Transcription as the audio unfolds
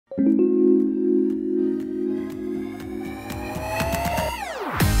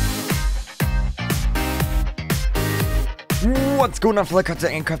What's going on, fellow crafter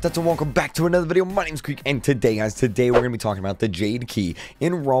and crafters, and welcome back to another video. My name's Kreek, and today, guys, we're going to be talking about the Jade Key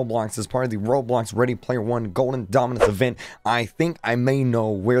in Roblox as part of the Roblox Ready Player One Golden Dominus event. I think I may know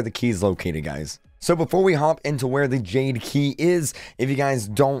where the key is located, guys. So before we hop into where the Jade Key is, if you guys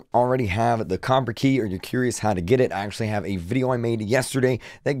don't already have the copper key or you're curious how to get it, I actually have a video I made yesterday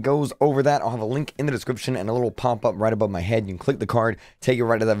that goes over that. I'll have a link in the description and a little pop-up right above my head. You can click the card, take it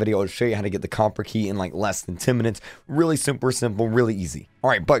right to that video. It'll show you how to get the copper key in like less than 10 minutes. Really super simple, really easy.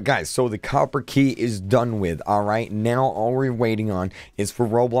 Alright, but guys, so the copper key is done with. Alright, now all we're waiting on is for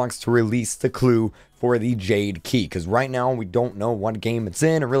Roblox to release the clue for the Jade Key, because right now we don't know what game it's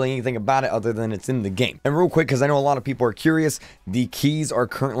in or really anything about it other than it's in the game. And real quick, because I know a lot of people are curious, the keys are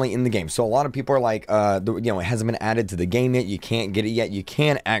currently in the game. So a lot of people are like, it hasn't been added to the game yet, you can't get it yet. You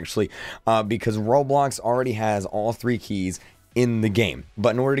can actually, because Roblox already has all three keys in the game.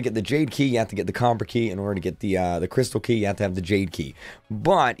 But in order to get the Jade Key, you have to get the copper key. In order to get the crystal key, you have to have the Jade Key.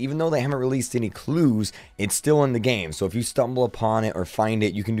 But even though they haven't released any clues, it's still in the game. So if you stumble upon it or find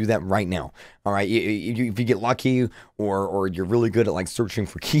it, you can do that right now. All right, if you get lucky or you're really good at like searching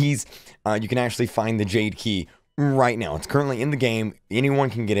for keys, you can actually find the Jade Key right now. It's currently in the game. Anyone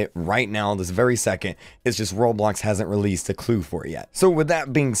can get it right now, this very second. It's just Roblox hasn't released a clue for it yet. So with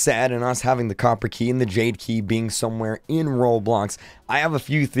that being said, and us having the copper key and the Jade Key being somewhere in Roblox, I have a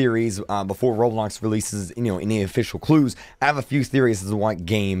few theories before Roblox releases, any official clues. I have a few theories as to what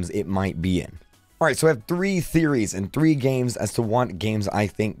games it might be in. Alright, so I have 3 theories and 3 games as to what games I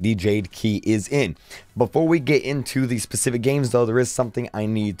think the Jade Key is in. Before we get into the specific games, though, there is something I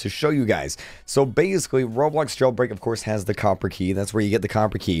need to show you guys. So basically, Roblox Jailbreak, of course, has the copper key. That's where you get the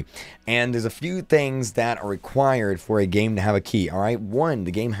copper key. And there's a few things that are required for a game to have a key. Alright, 1,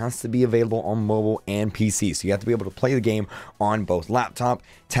 the game has to be available on mobile and PC. So you have to be able to play the game on both laptop,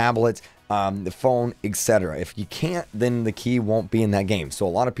 tablet, the phone, etc. If you can't, then the key won't be in that game. So a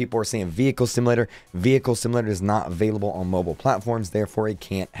lot of people are saying Vehicle Simulator. Vehicle Simulator is not available on mobile platforms, therefore it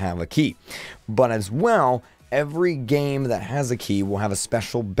can't have a key. But as well, every game that has a key will have a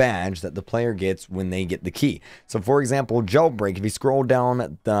special badge that the player gets when they get the key. So for example, Jailbreak, if you scroll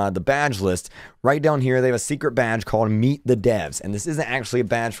down the badge list, right down here, they have a secret badge called Meet the Devs. And this isn't actually a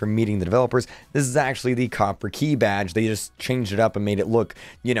badge for meeting the developers. This is actually the copper key badge. They just changed it up and made it look,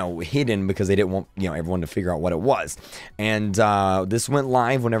 hidden because they didn't want, everyone to figure out what it was. And this went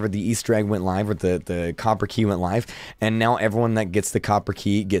live whenever the Easter egg went live, or the copper key went live. And now everyone that gets the copper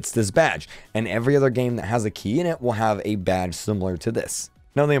key gets this badge. And every other game that has a key in it will have a badge similar to this.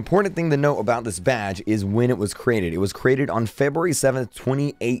 Now, the important thing to note about this badge is when it was created. It was created on February 7th,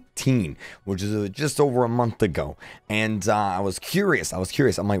 2018, which is just over a month ago. And I was curious.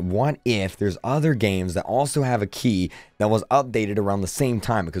 I'm like, what if there's other games that also have a key that was updated around the same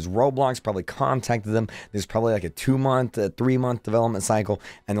time? Because Roblox probably contacted them. There's probably like a 2-month, 3-month development cycle,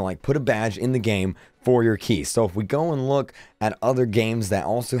 and they're like, put a badge in the game for your key. So if we go and look at other games that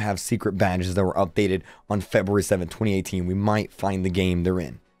also have secret badges that were updated on February 7th, 2018, we might find the game they're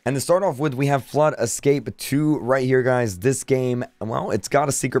in. And to start off with, we have Flood Escape 2 right here, guys. This game, well, it's got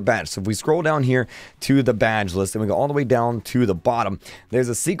a secret badge. So if we scroll down here to the badge list and we go all the way down to the bottom, there's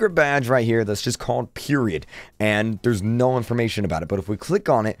a secret badge right here that's just called Period. And there's no information about it. But if we click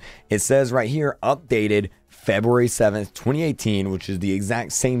on it, it says right here, updated February 7th, 2018, which is the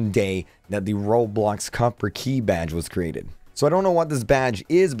exact same day that the Roblox Copper Key badge was created. So I don't know what this badge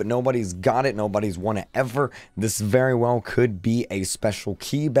is, but nobody's got it. Nobody's won it ever. This very well could be a special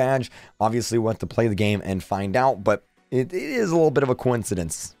key badge. Obviously, we'll have to play the game and find out, but it is a little bit of a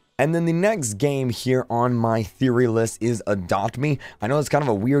coincidence. And then the next game here on my theory list is Adopt Me. I know it's kind of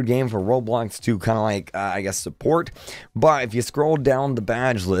a weird game for Roblox to kind of like, I guess, support. But if you scroll down the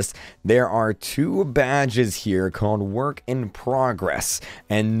badge list, there are 2 badges here called Work in Progress.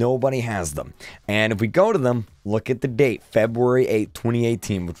 And nobody has them. And if we go to them, look at the date, February 8th,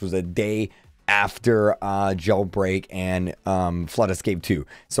 2018, which was a day after Jailbreak and Flood Escape 2.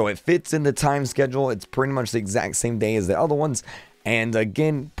 So it fits in the time schedule. It's pretty much the exact same day as the other ones. And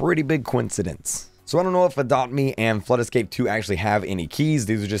again, pretty big coincidence. So I don't know if Adopt Me and Flood Escape 2 actually have any keys.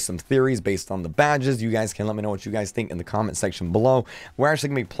 These are just some theories based on the badges. You guys can let me know what you guys think in the comment section below. We're actually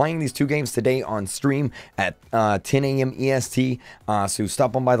going to be playing these 2 games today on stream at 10 a.m. EST. So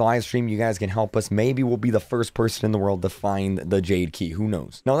stop on by the live stream. You guys can help us. Maybe we'll be the first person in the world to find the Jade Key. Who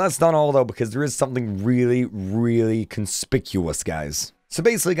knows? Now, that's not all, though, because there is something really, really conspicuous, guys. So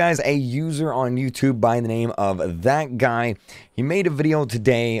basically, guys, a user on YouTube by the name of That Guy, he made a video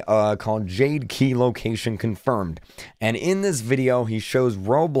today called Jade Key Location Confirmed. And in this video, he shows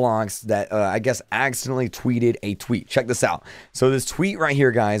Roblox that, I guess, accidentally tweeted a tweet. Check this out. So this tweet right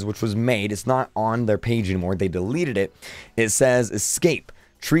here, guys, which was made, it's not on their page anymore. They deleted it. It says, escape.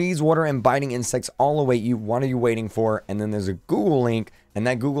 Trees, water, and biting insects all await you. What are you waiting for? And then there's a Google link, and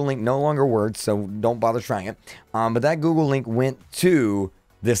that Google link no longer works, so don't bother trying it. But that Google link went to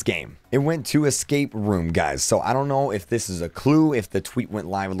this game. It went to Escape Room, guys. So I don't know if this is a clue, if the tweet went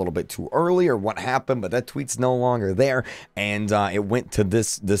live a little bit too early or what happened, but that tweet's no longer there, and it went to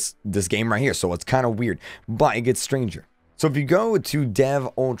this game right here. So it's kind of weird, but it gets stranger. So if you go to Dev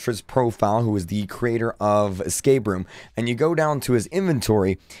Ultra's profile, who is the creator of Escape Room, and you go down to his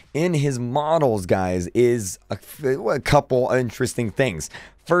inventory, in his models, guys, is a couple interesting things.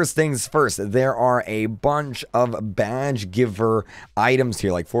 First things first, there are a bunch of badge giver items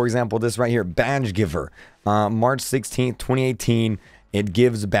here. Like, for example, this right here, badge giver, March 16th, 2018. It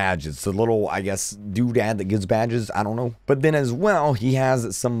gives badges. It's a little, I guess, doodad that gives badges. I don't know. But then as well, he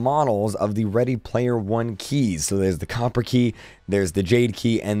has some models of the Ready Player One keys. So there's the copper key, there's the jade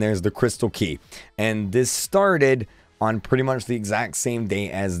key, and there's the crystal key. And this started on pretty much the exact same day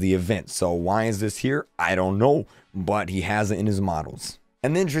as the event. So why is this here? I don't know. But he has it in his models.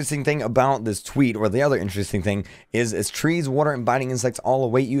 And the interesting thing about this tweet, or the other interesting thing, is as trees, water, and biting insects all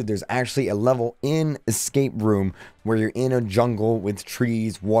await you, there's actually a level in Escape Room where you're in a jungle with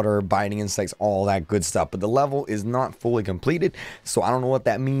trees, water, biting insects, all that good stuff. But the level is not fully completed, so I don't know what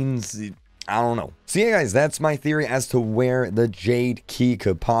that means. I don't know. So yeah, guys, that's my theory as to where the Jade Key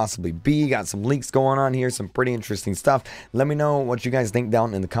could possibly be. Got some leaks going on here, some pretty interesting stuff. Let me know what you guys think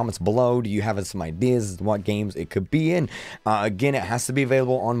down in the comments below. Do you have some ideas as to what games it could be in? Again, it has to be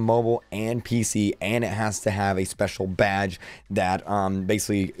available on mobile and PC, and it has to have a special badge that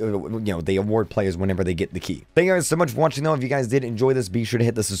basically, they award players whenever they get the key. Thank you guys so much for watching, though. If you guys did enjoy this, be sure to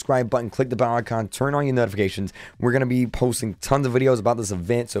hit the subscribe button, click the bell icon, turn on your notifications. We're going to be posting tons of videos about this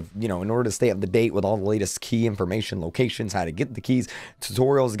event, so in order to stay up to date with all the latest key information, locations, how to get the keys,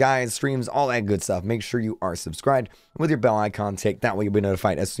 tutorials, guides, streams, all that good stuff, make sure you are subscribed with your bell icon ticked. That way you'll be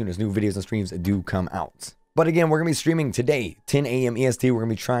notified as soon as new videos and streams do come out. But again, we're going to be streaming today, 10 a.m. EST. We're going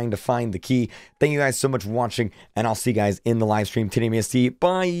to be trying to find the key. Thank you guys so much for watching, and I'll see you guys in the live stream, 10 a.m. EST.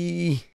 Bye!